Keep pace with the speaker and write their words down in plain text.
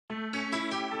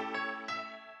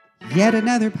Yet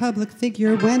another public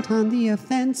figure went on the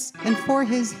offense, and for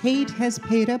his hate has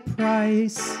paid a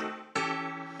price.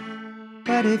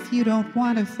 But if you don't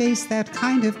want to face that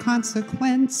kind of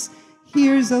consequence,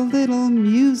 here's a little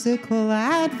musical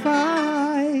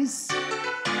advice.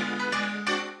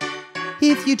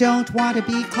 If you don't want to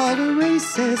be called a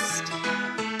racist,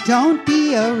 don't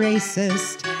be a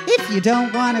racist. If you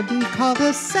don't want to be called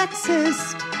a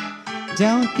sexist,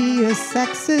 don't be a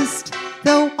sexist.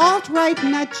 Though alt-right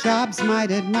nut jobs might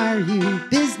admire you,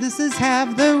 businesses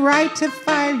have the right to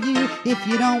fire you. If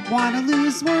you don't want to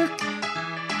lose work,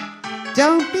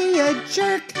 don't be a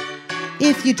jerk.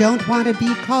 If you don't want to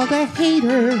be called a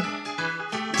hater,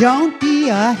 don't be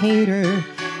a hater.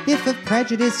 If of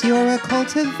prejudice you're a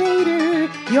cultivator,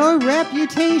 your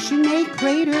reputation may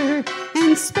crater.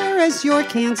 And spare as your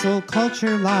cancel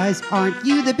culture lies, aren't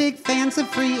you the big fans of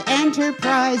free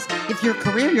enterprise? If your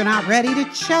career you're not ready to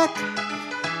chuck,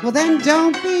 well then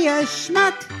don't be a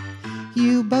schmuck.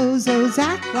 You bozos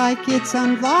act like it's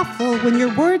unlawful when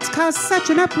your words cause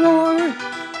such an uproar.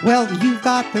 Well, you've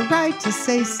got the right to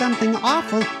say something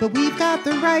awful, but we've got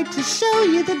the right to show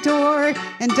you the door.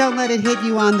 And don't let it hit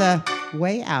you on the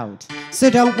way out.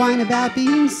 So don't whine about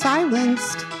being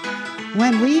silenced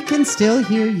when we can still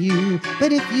hear you.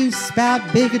 But if you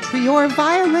spout bigotry or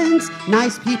violence,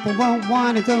 nice people won't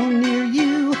want to go near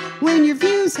you. When your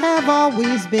views have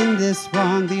always been this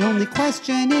wrong, the only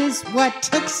question is what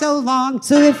took so long.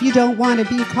 So if you don't want to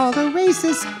be called a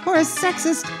racist or a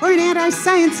sexist or an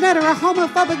anti-science nut or a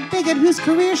homophobic bigot whose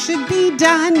career should be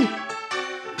done,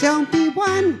 don't be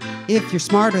one. If you're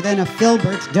smarter than a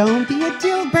Dilbert, don't be a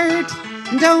Dilbert.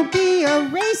 And don't be a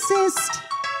racist.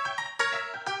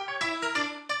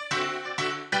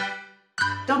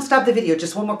 Don't stop the video,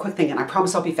 just one more quick thing, and I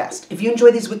promise I'll be fast. If you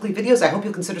enjoy these weekly videos, I hope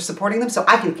you'll consider supporting them so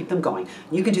I can keep them going.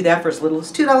 You can do that for as little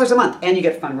as $2 a month, and you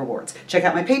get fun rewards. Check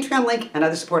out my Patreon link and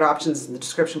other support options in the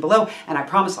description below, and I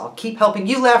promise I'll keep helping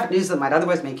you laugh at news that might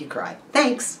otherwise make you cry.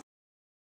 Thanks!